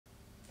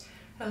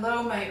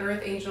Hello, my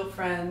Earth Angel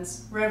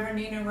friends. Reverend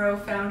Nina Rowe,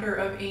 founder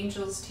of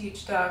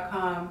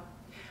AngelsTeach.com.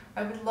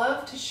 I would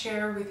love to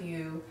share with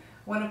you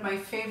one of my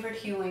favorite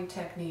healing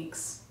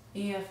techniques,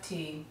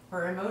 EFT,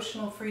 or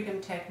Emotional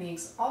Freedom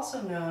Techniques,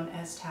 also known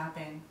as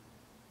tapping.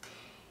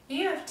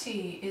 EFT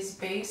is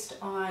based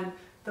on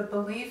the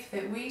belief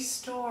that we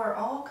store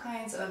all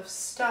kinds of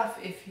stuff,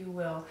 if you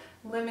will,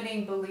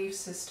 limiting belief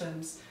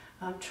systems,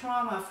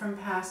 trauma from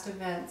past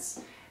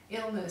events,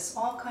 illness,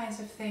 all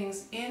kinds of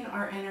things in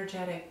our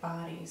energetic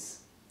bodies.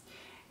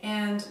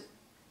 And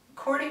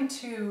according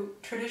to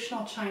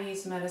traditional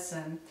Chinese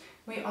medicine,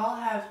 we all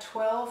have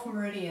 12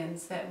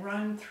 meridians that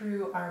run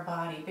through our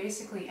body,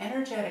 basically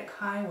energetic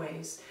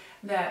highways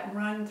that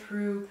run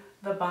through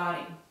the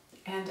body.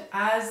 And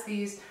as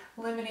these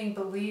limiting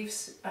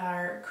beliefs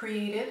are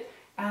created,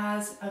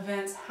 as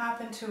events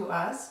happen to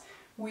us,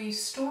 we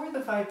store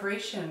the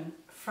vibration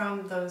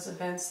from those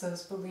events,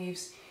 those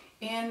beliefs,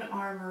 in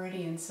our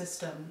meridian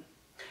system.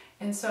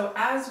 And so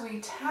as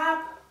we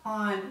tap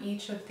on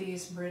each of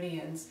these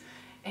meridians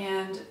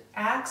and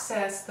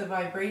access the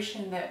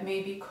vibration that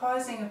may be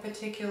causing a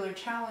particular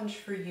challenge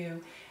for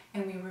you,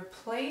 and we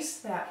replace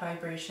that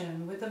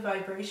vibration with the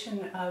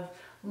vibration of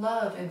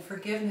love and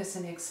forgiveness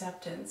and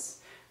acceptance,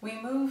 we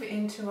move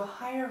into a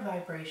higher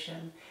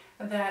vibration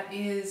that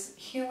is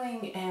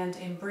healing and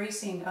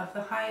embracing of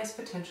the highest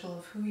potential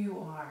of who you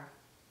are.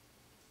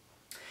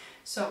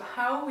 So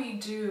how we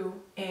do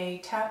a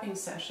tapping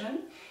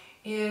session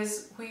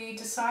is we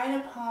decide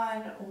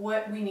upon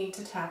what we need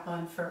to tap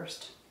on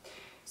first.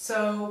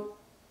 So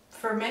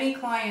for many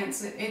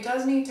clients, it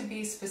does need to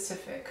be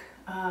specific.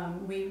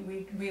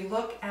 We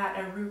look at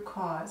a root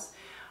cause.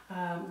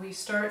 We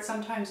start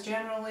sometimes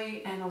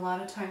generally, and a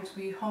lot of times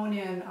we hone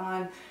in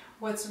on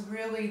what's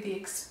really the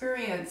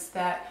experience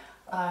that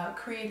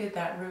created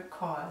that root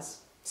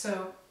cause.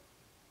 So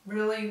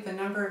really, the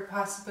number of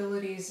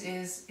possibilities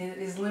is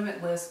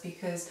limitless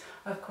because,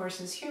 of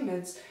course, as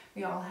humans,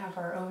 we all have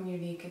our own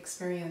unique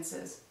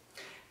experiences.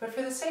 But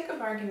for the sake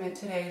of argument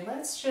today,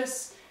 let's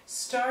just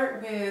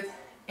start with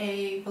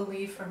a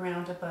belief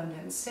around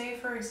abundance. Say,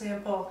 for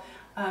example,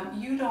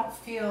 you don't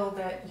feel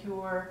that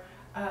you're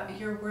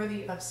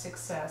worthy of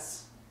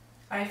success.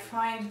 I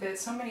find that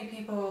so many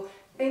people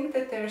think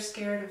that they're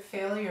scared of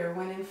failure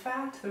when in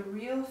fact the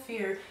real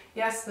fear,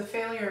 yes, the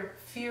fear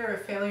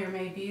of failure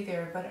may be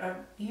there, but an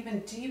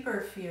even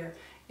deeper fear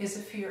is a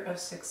fear of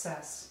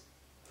success.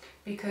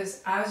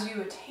 Because as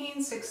you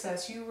attain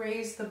success, you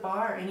raise the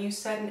bar and you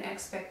set an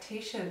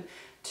expectation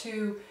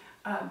to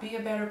be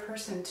a better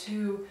person,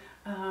 to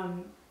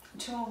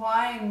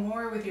align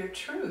more with your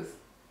truth.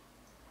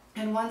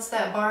 And once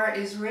that bar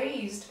is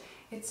raised,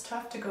 it's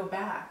tough to go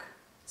back.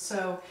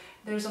 So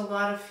there's a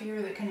lot of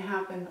fear that can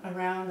happen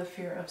around the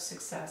fear of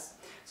success.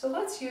 So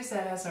let's use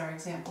that as our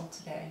example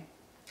today.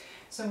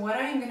 So what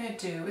I'm going to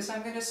do is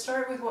I'm going to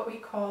start with what we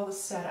call the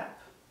setup.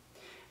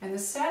 And the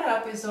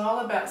setup is all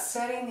about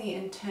setting the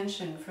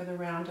intention for the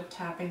round of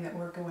tapping that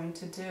we're going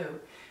to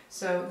do.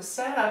 So the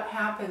setup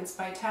happens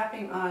by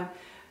tapping on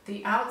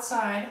the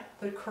outside,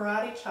 the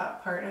karate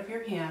chop part of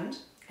your hand.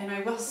 And I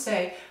will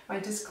say, my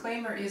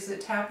disclaimer is that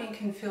tapping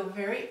can feel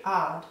very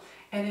odd,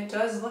 and it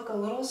does look a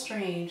little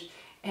strange.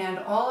 And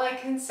all I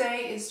can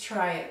say is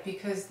try it,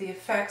 because the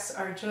effects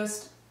are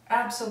just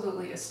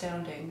absolutely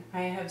astounding.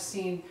 I have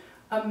seen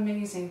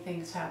amazing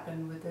things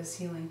happen with this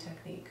healing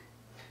technique.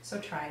 So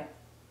try it.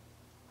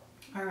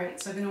 All right,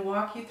 so I'm going to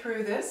walk you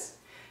through this,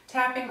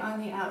 tapping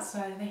on the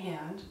outside of the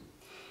hand.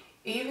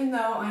 Even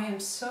though I am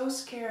so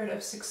scared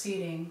of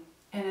succeeding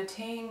and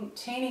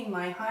attaining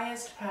my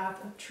highest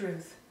path of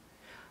truth,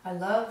 I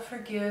love,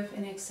 forgive,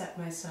 and accept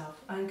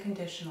myself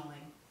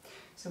unconditionally.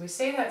 So we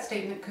say that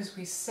statement because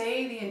we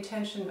say the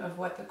intention of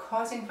what the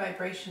causing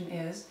vibration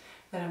is,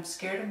 that I'm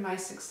scared of my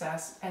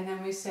success, and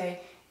then we say,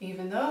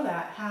 even though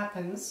that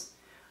happens,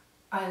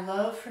 I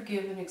love,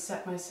 forgive, and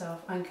accept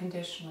myself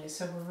unconditionally.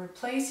 So we're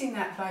replacing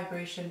that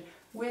vibration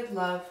with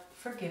love,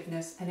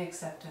 forgiveness, and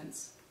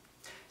acceptance.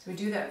 So we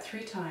do that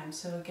 3 times.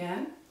 So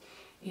again,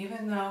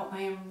 even though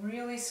I am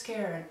really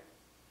scared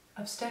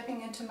of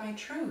stepping into my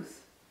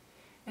truth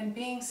and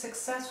being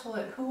successful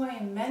at who I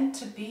am meant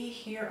to be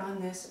here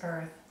on this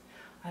earth,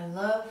 I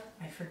love,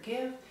 I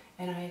forgive,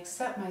 and I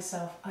accept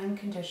myself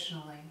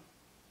unconditionally.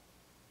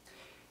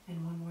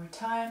 And one more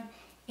time.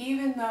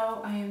 Even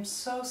though I am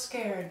so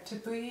scared to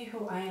be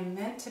who I am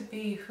meant to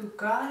be, who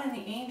God and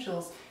the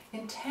angels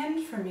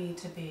intend for me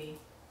to be,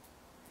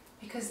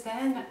 because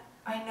then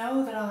I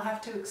know that I'll have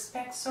to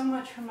expect so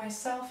much from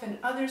myself and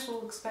others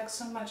will expect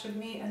so much of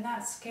me, and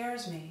that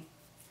scares me.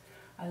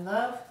 I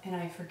love and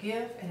I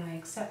forgive and I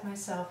accept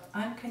myself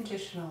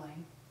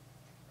unconditionally.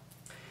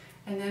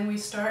 And then we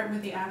start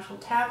with the actual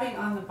tapping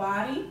on the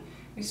body.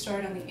 We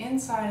start on the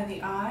inside of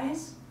the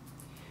eyes,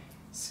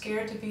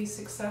 scared to be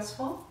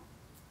successful.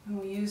 And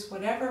we use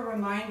whatever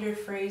reminder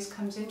phrase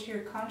comes into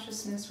your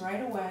consciousness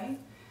right away.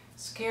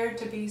 Scared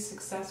to be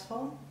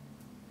successful.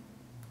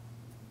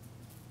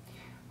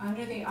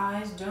 Under the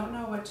eyes, don't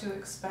know what to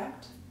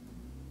expect.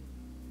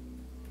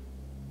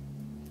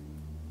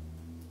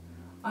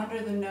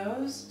 under the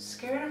nose,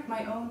 scared of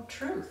my own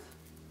truth.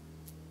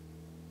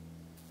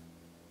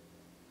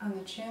 On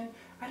the chin,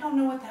 I don't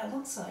know what that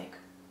looks like.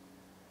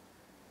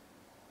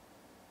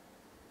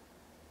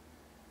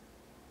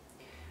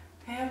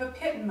 I have a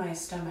pit in my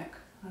stomach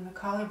on the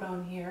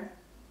collarbone here.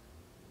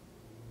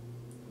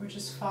 We're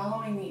just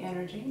following the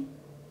energy.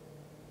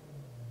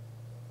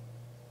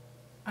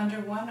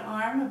 Under one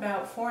arm,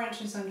 about 4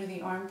 inches under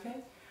the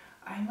armpit,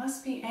 I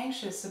must be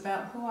anxious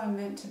about who I'm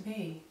meant to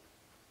be.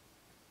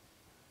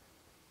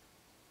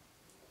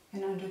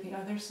 And under the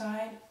other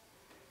side,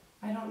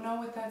 I don't know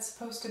what that's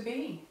supposed to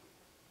be.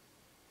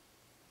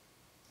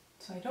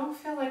 So I don't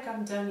feel like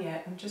I'm done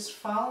yet. I'm just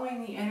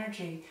following the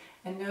energy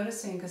and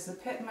noticing, because the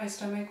pit in my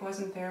stomach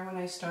wasn't there when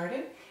I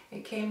started.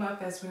 It came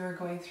up as we were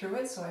going through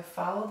it, so I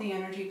followed the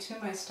energy to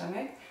my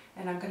stomach,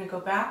 and I'm going to go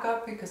back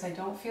up because I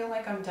don't feel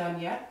like I'm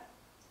done yet.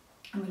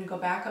 I'm going to go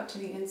back up to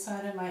the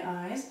inside of my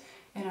eyes,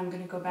 and I'm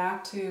going to go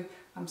back to,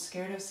 I'm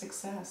scared of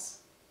success.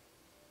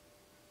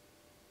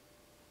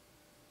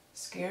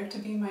 Scared to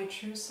be my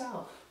true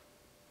self.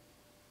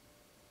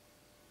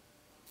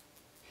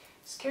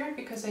 Scared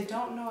because I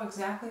don't know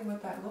exactly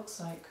what that looks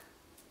like.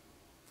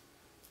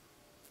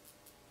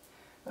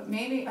 But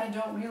maybe I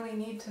don't really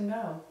need to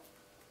know.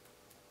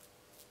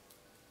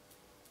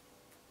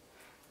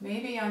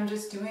 Maybe I'm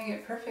just doing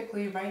it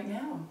perfectly right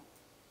now.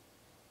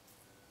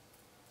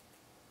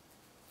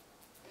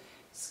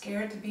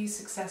 Scared to be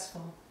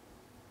successful.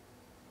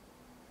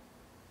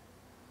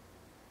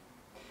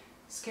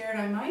 Scared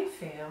I might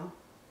fail.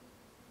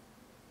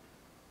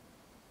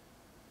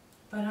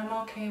 But I'm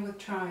okay with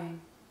trying.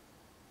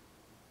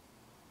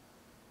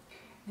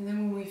 And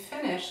then when we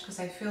finish, because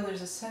I feel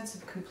there's a sense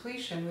of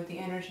completion with the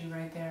energy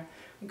right there,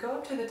 we go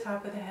up to the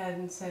top of the head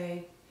and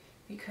say,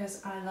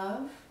 because I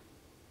love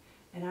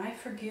and I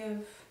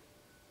forgive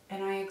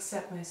and I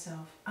accept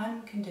myself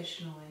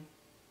unconditionally.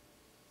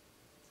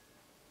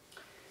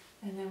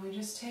 And then we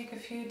just take a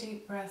few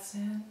deep breaths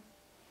in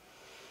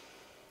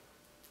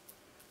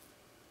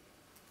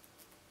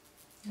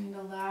and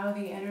allow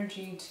the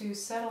energy to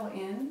settle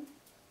in.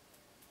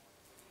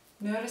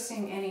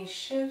 Noticing any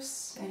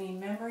shifts, any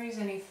memories,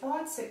 any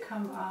thoughts that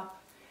come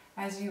up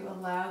as you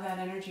allow that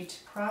energy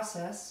to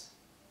process.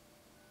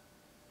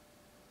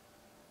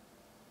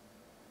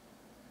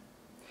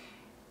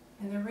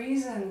 And the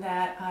reason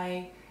that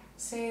I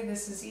say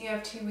this is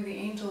EFT with the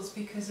angels,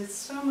 because it's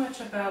so much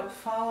about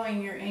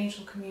following your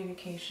angel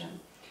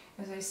communication.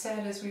 As I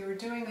said, as we were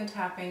doing the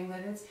tapping,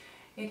 that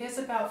it is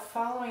about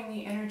following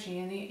the energy,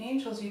 and the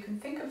angels, you can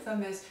think of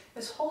them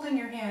as holding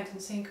your hand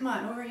and saying, come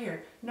on, over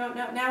here, no,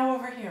 now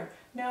over here,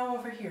 now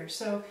over here.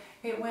 So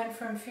it went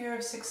from fear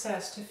of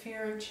success to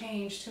fear of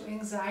change to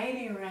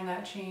anxiety around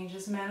that change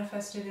as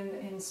manifested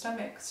in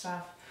stomach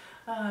stuff,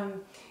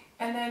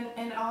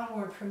 and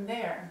onward from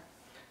there.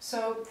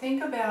 So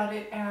think about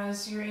it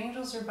as your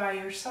angels are by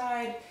your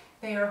side,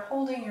 they are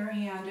holding your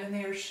hand and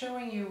they are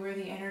showing you where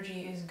the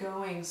energy is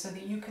going so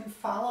that you can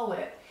follow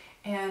it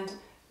and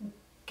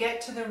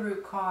get to the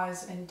root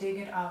cause and dig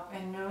it up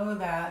and know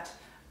that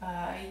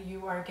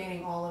you are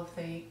getting all of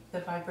the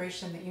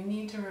vibration that you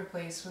need to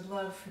replace with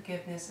love,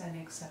 forgiveness,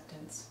 and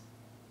acceptance.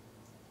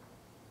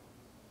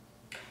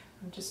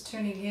 I'm just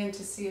tuning in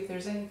to see if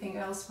there's anything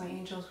else my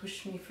angels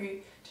wish me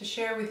to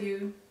share with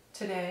you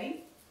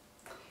today.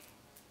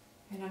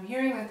 And I'm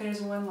hearing that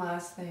there's one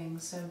last thing,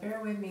 so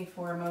bear with me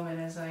for a moment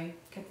as I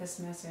get this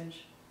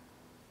message.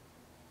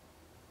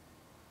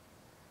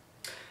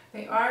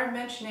 They are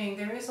mentioning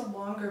there is a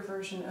longer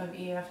version of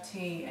EFT,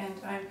 and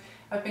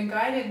I've been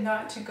guided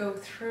not to go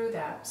through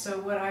that. So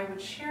what I would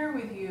share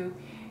with you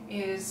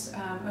is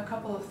a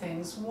couple of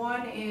things.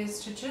 One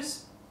is to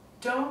just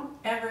don't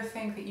ever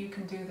think that you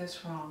can do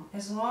this wrong.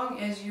 As long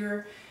as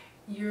you're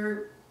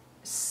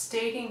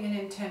stating an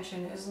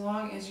intention, as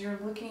long as you're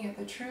looking at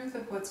the truth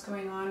of what's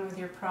going on with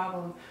your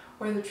problem,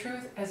 or the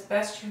truth as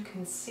best you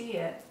can see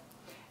it,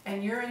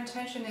 and your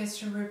intention is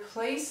to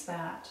replace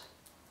that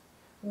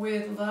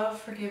with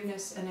love,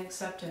 forgiveness, and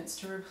acceptance,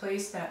 to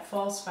replace that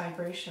false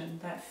vibration,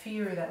 that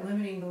fear, that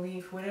limiting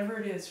belief, whatever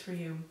it is for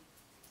you,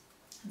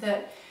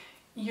 that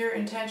your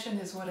intention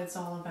is what it's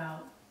all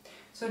about.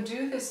 So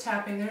do this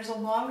tapping. There's a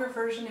longer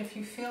version if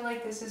you feel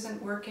like this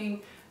isn't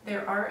working.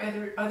 There are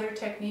other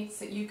techniques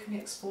that you can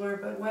explore,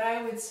 but what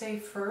I would say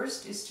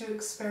first is to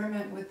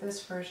experiment with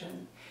this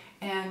version,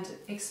 and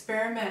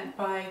experiment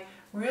by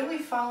really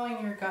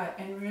following your gut,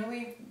 and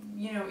really,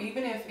 you know,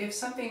 even if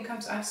something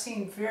comes, I've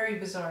seen very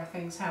bizarre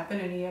things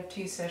happen in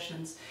EFT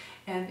sessions,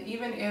 and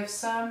even if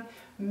some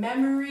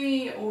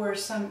memory or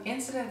some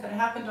incident that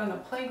happened on the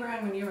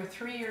playground when you were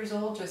 3 years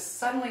old just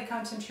suddenly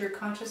comes into your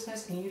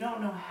consciousness and you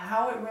don't know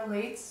how it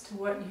relates to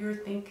what you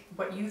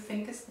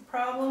think is the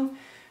problem,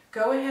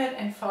 go ahead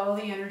and follow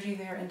the energy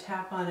there and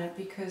tap on it,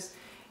 because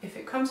if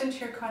it comes into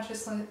your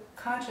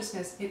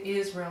consciousness, it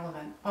is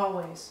relevant,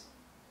 always.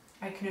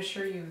 I can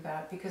assure you of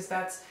that, because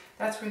that's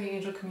where the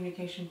angel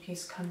communication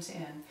piece comes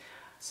in.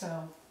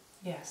 So,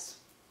 yes.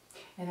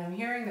 And I'm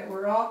hearing that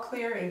we're all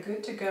clear and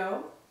good to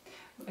go.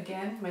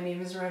 Again, my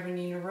name is Reverend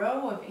Nina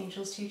Rowe of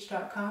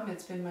AngelsTeach.com.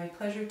 It's been my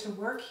pleasure to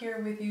work here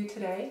with you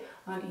today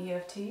on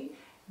EFT.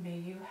 May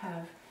you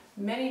have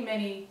many,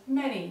 many,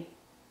 many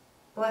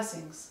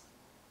blessings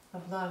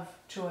of love,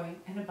 joy,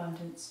 and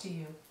abundance to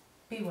you.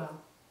 Be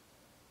well.